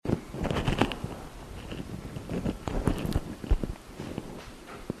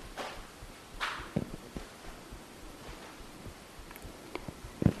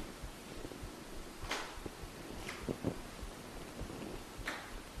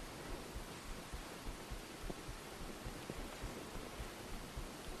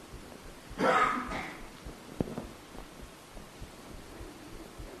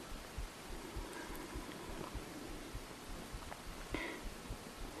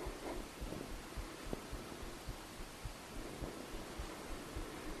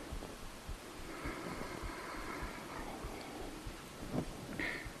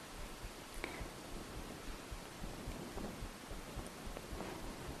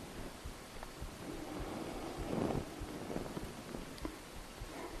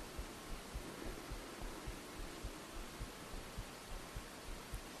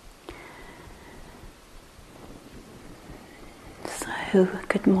So,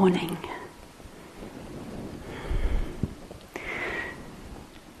 good morning.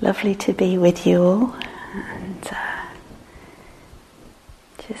 Lovely to be with you all, and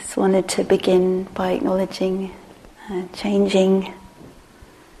just wanted to begin by acknowledging changing.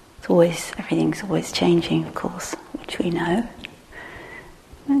 Everything's always changing, of course, which we know.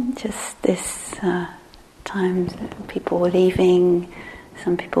 And just this time, people were leaving,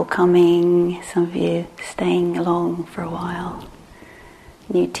 some people coming, some of you staying along for a while,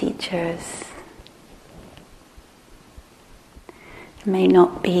 new teachers. It may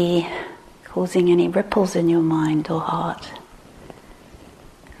not be causing any ripples in your mind or heart.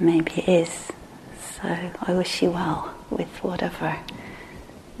 Maybe it is. So I wish you well with whatever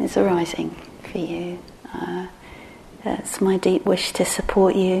is arising for you. It's my deep wish to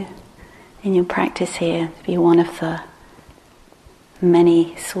support you in your practice here, to be one of the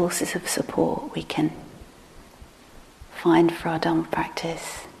many sources of support we can find for our Dhamma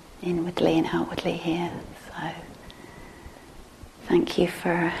practice, inwardly and outwardly here. So thank you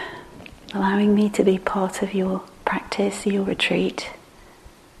for allowing me to be part of your practice, your retreat.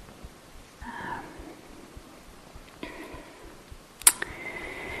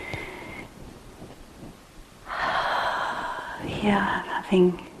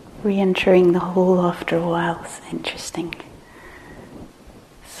 Having re-entering the hall after a while is interesting.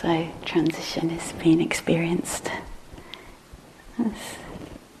 So transition is being experienced.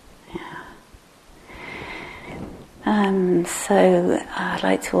 So I'd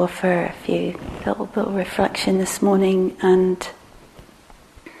like to offer a few little bit of reflection this morning, and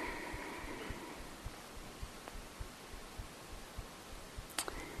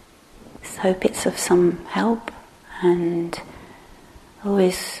just hope it's of some help. And I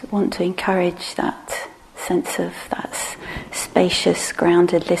always want to encourage that sense of that spacious,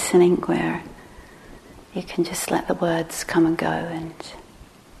 grounded listening where you can just let the words come and go and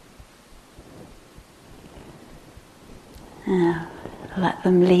let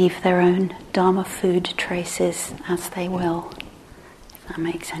them leave their own Dharma food traces as they will, if that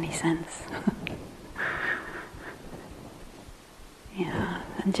makes any sense.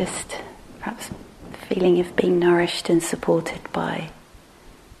 And just perhaps the feeling of being nourished and supported by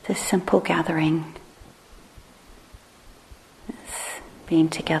this simple gathering, this being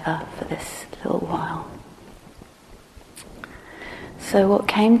together for this little while. So what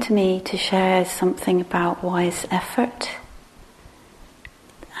came to me to share is something about wise effort.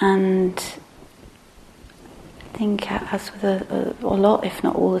 And I think as with a lot, if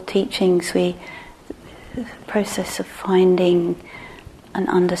not all the teachings, the process of finding and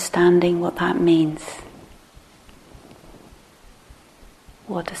understanding what that means.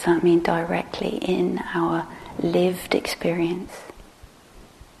 What does that mean directly in our lived experience?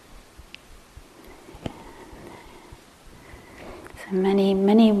 So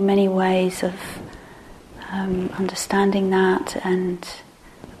many ways of understanding that and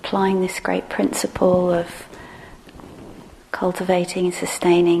applying this great principle of cultivating and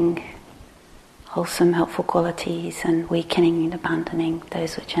sustaining wholesome, helpful qualities and weakening and abandoning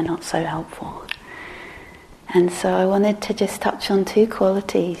those which are not so helpful. And so I wanted to just touch on two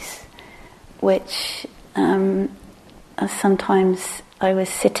qualities which sometimes I was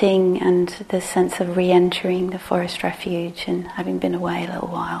sitting and the sense of re-entering the forest refuge and having been away a little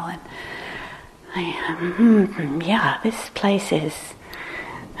while, and this place is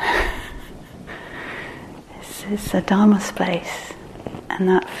this is a Dharma space, and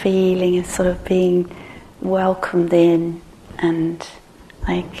that feeling of sort of being welcomed in and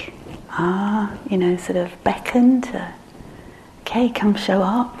sort of beckoned to, okay, come show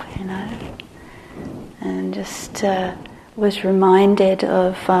up, and just was reminded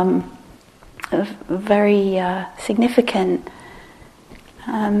of very significant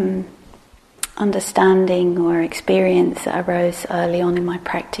understanding or experience that arose early on in my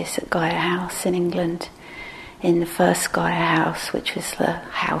practice at Gaia House in England, in the first Gaia House, which was the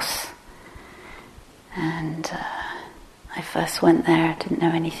house. And I first went there, didn't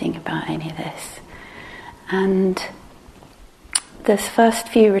know anything about any of this. And this first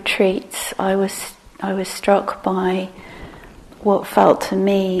few retreats, I was struck by what felt to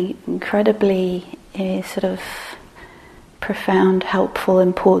me incredibly sort of profound, helpful,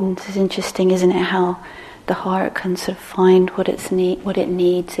 important. It's interesting, isn't it, how the heart can sort of find what it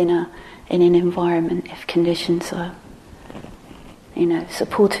needs in an environment if conditions are,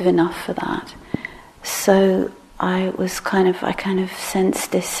 supportive enough for that. So I kind of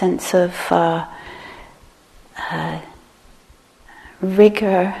sensed this sense of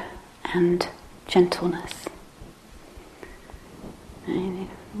rigor and gentleness.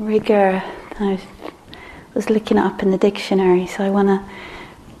 Rigor, was looking it up in the dictionary, so I want to,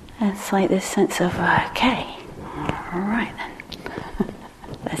 it's like this sense of, okay, all right then,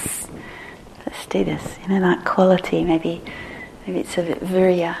 let's do this. You know, that quality, maybe it's a bit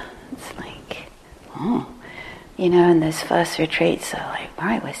virya. It's like, you know, and those first retreats are like,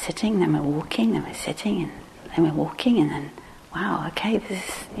 right, we're sitting, then we're walking, then we're sitting, and then we're walking, and then, wow, okay, this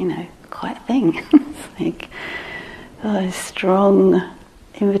is, you know, quite a thing. It's like a strong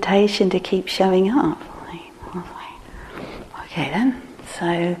invitation to keep showing up. Okay then,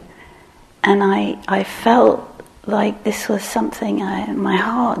 so, and I felt like this was something my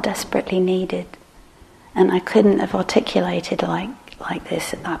heart desperately needed, and I couldn't have articulated like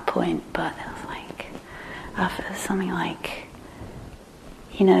this at that point, but it was like, after something like,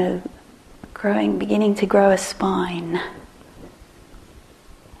 you know, beginning to grow a spine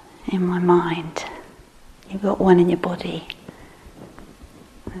in my mind. You've got one in your body.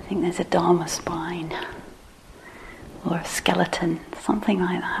 I think there's a Dharma spine, or a skeleton, something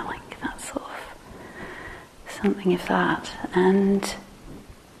like that sort of, something of that. And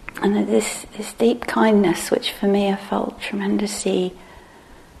this deep kindness, which for me I felt tremendously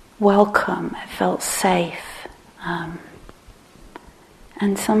welcome, it felt safe.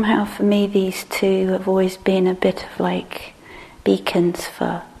 And somehow for me these two have always been a bit of like beacons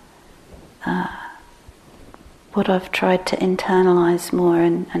for what I've tried to internalize more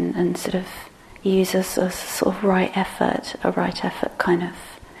and sort of use as a sort of right effort kind of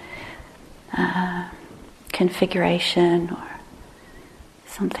configuration, or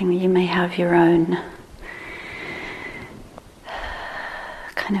something. You may have your own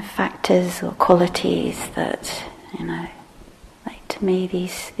kind of factors or qualities that, you know, like to me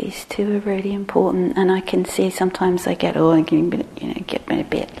these two are really important. And I can see sometimes I get get a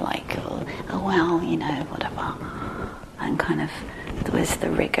bit like, oh well, you know, whatever, and kind of there's the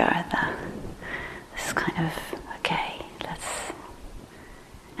rigor, this kind of, okay, let's,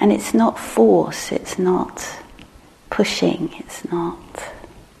 and it's not force, it's not pushing, it's not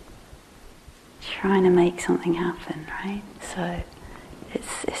trying to make something happen, right? So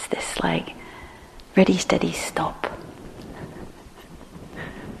it's this like ready, steady, stop.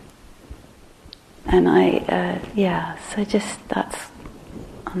 And so just that's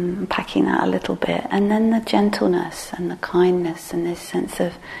unpacking that a little bit. And then the gentleness and the kindness and this sense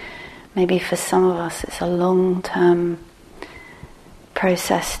of, maybe for some of us it's a long-term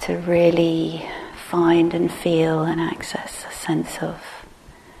process to really find and feel and access a sense of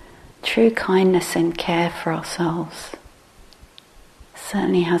true kindness and care for ourselves.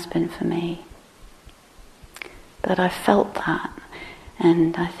 Certainly has been for me. But I felt that,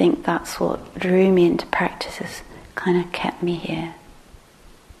 and I think that's what drew me into practice, has kind of kept me here.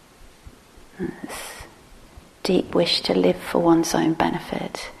 This deep wish to live for one's own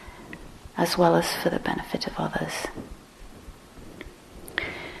benefit as well as for the benefit of others.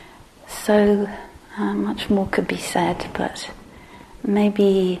 So much more could be said, but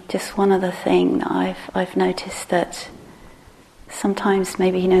maybe just one other thing that I've noticed, that sometimes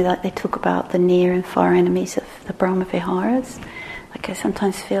maybe, you know, like they talk about the near and far enemies of the Brahma Viharas. Like I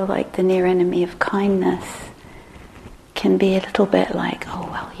sometimes feel like the near enemy of kindness can be a little bit like, oh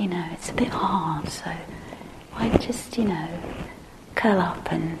well, you know, it's a bit hard, so why just, you know, curl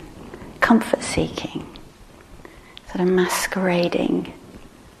up and comfort seeking, sort of masquerading,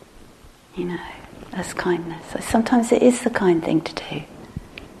 you know, as kindness. So sometimes it is the kind thing to do.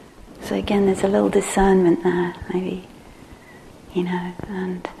 So again, there's a little discernment there, maybe, you know,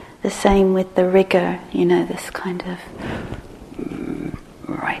 and the same with the rigor, you know, this kind of,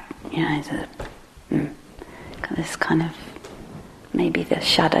 right, you know, this kind of, maybe the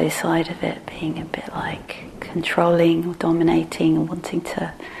shadow side of it being a bit like controlling or dominating or wanting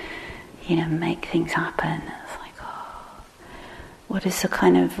to, you know, make things happen. It's like, oh, what is the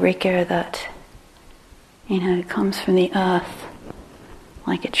kind of rigor that, you know, comes from the earth,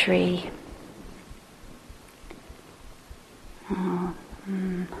 like a tree.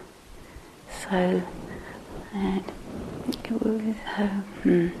 So,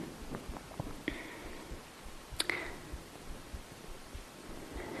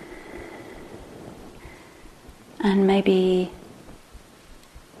 and maybe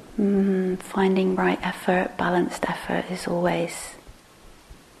finding right effort, balanced effort is always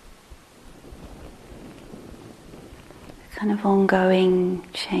kind of ongoing,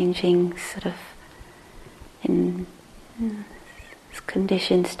 changing sort of as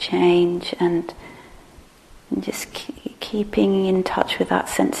conditions change, and just keeping in touch with that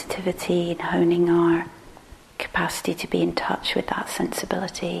sensitivity and honing our capacity to be in touch with that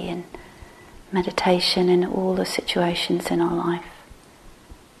sensibility and meditation in all the situations in our life.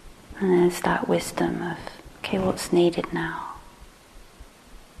 And there's that wisdom of Okay, what's needed now?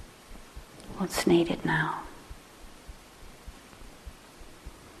 What's needed now?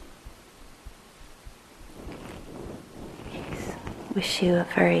 Yes. Wish you a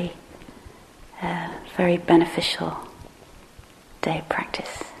very beneficial day of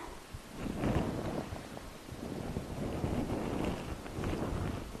practice.